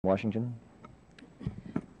Washington.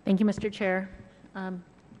 Thank you, Mr. Chair.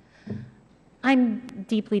 I'm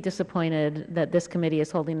deeply disappointed that this committee is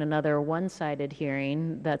holding another one-sided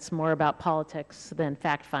hearing that's more about politics than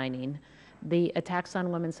fact-finding. The attacks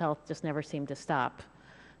on women's health just never seem to stop.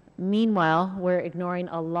 Meanwhile, we're ignoring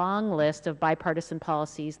a long list of bipartisan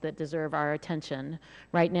policies that deserve our attention.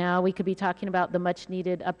 Right now, we could be talking about the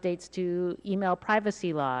much-needed updates to email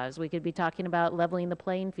privacy laws. We could be talking about leveling the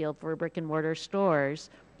playing field for brick-and-mortar stores.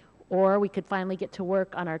 Or we could finally get to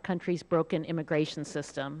work on our country's broken immigration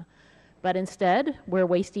system. But instead, we're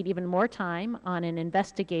wasting even more time on an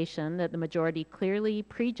investigation that the majority clearly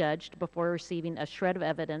prejudged before receiving a shred of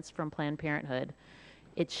evidence from Planned Parenthood.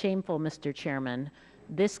 It's shameful, Mr. Chairman.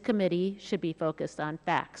 This committee should be focused on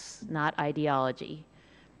facts, not ideology.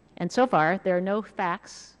 And so far, there are no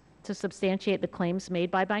facts to substantiate the claims made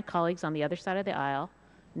by my colleagues on the other side of the aisle,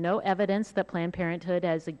 no evidence that Planned Parenthood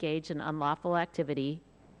has engaged in unlawful activity,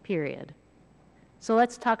 period. So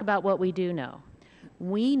let's talk about what we do know.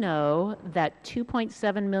 We know that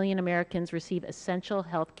 2.7 million Americans receive essential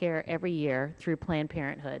health care every year through Planned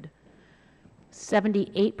Parenthood.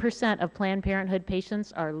 78% of Planned Parenthood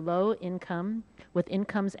patients are low income, with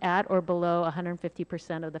incomes at or below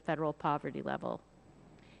 150% of the federal poverty level.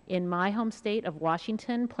 In my home state of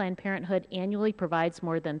Washington, Planned Parenthood annually provides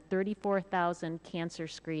more than 34,000 cancer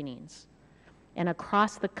screenings. And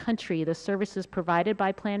across the country, the services provided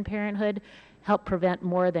by Planned Parenthood help prevent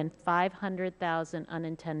more than 500,000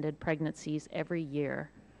 unintended pregnancies every year.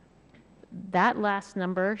 That last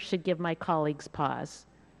number should give my colleagues pause.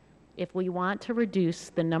 If we want to reduce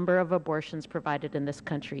the number of abortions provided in this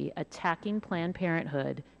country, attacking Planned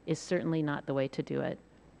Parenthood is certainly not the way to do it.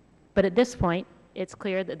 But at this point, it's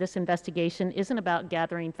clear that this investigation isn't about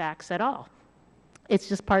gathering facts at all. It's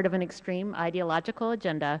just part of an extreme ideological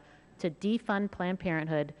agenda to defund Planned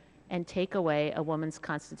Parenthood and take away a woman's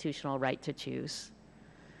constitutional right to choose.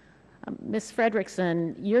 Ms.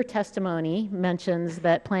 Fredrickson, your testimony mentions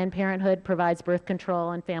that Planned Parenthood provides birth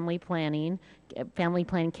control and family planning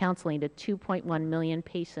counseling to 2.1 million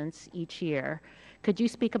patients each year. Could you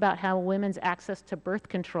speak about how women's access to birth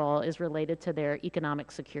control is related to their economic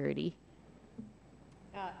security?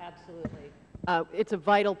 Absolutely. It's a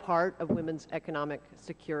vital part of women's economic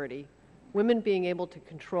security. Women being able to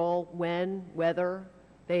control when, whether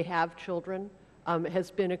they have children has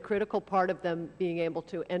been a critical part of them being able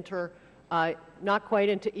to enter not quite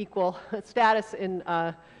into equal status in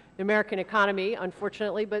the American economy,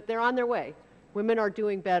 unfortunately, but they're on their way. Women are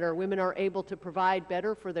doing better. Women are able to provide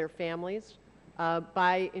better for their families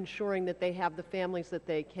by ensuring that they have the families that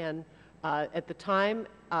they can at the time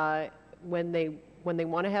when they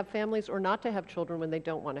want to have families, or not to have children when they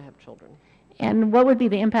don't want to have children. And what would be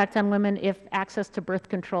the impact on women if access to birth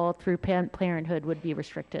control through Planned Parenthood would be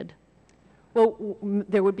restricted? Well,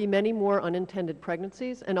 there would be many more unintended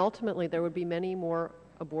pregnancies, and ultimately there would be many more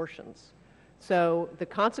abortions. So the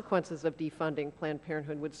consequences of defunding Planned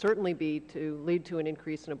Parenthood would certainly be to lead to an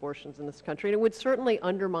increase in abortions in this country, and it would certainly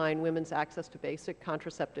undermine women's access to basic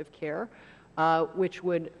contraceptive care, which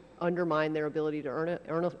would undermine their ability to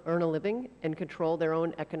earn a living and control their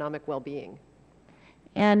own economic well-being.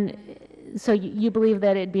 And so you believe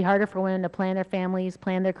that it'd be harder for women to plan their families,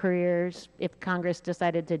 plan their careers, if Congress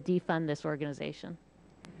decided to defund this organization?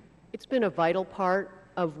 It's been a vital part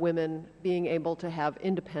of women being able to have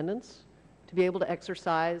independence, to be able to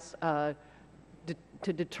exercise, to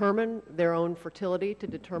determine their own fertility, to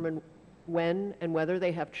determine when and whether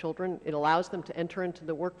they have children. It allows them to enter into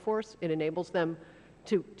the workforce. It enables them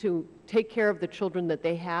to take care of the children that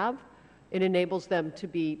they have. It enables them to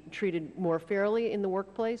be treated more fairly in the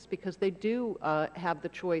workplace because they do have the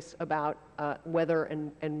choice about whether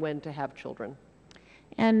and when to have children.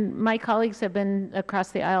 And my colleagues have been,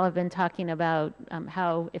 across the aisle, have been talking about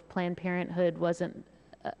how if Planned Parenthood wasn't,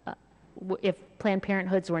 if Planned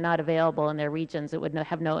Parenthoods were not available in their regions, it would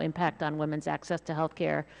have no impact on women's access to health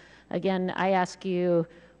care. Again, I ask you,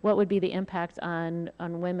 what would be the impact on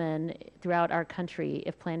women throughout our country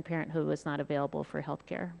if Planned Parenthood was not available for health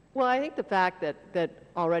care? Well, I think the fact that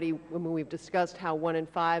already when we've discussed how 1 in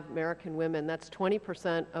 5 American women, that's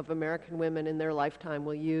 20% of American women in their lifetime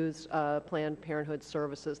will use Planned Parenthood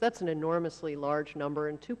services. That's an enormously large number,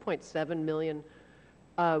 and 2.7 million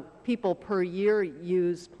people per year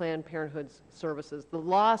use Planned Parenthood services. The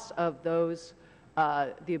loss of those,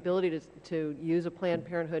 the ability to use a Planned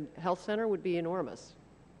Parenthood health center would be enormous.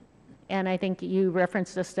 And I think you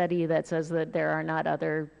referenced a study that says that there are not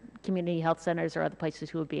other community health centers or other places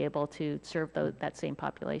who would be able to serve that same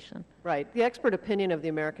population. Right. The expert opinion of the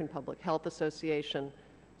American Public Health Association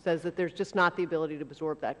says that there's just not the ability to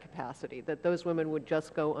absorb that capacity, that those women would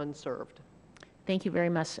just go unserved. Thank you very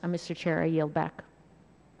much, Mr. Chair. I yield back.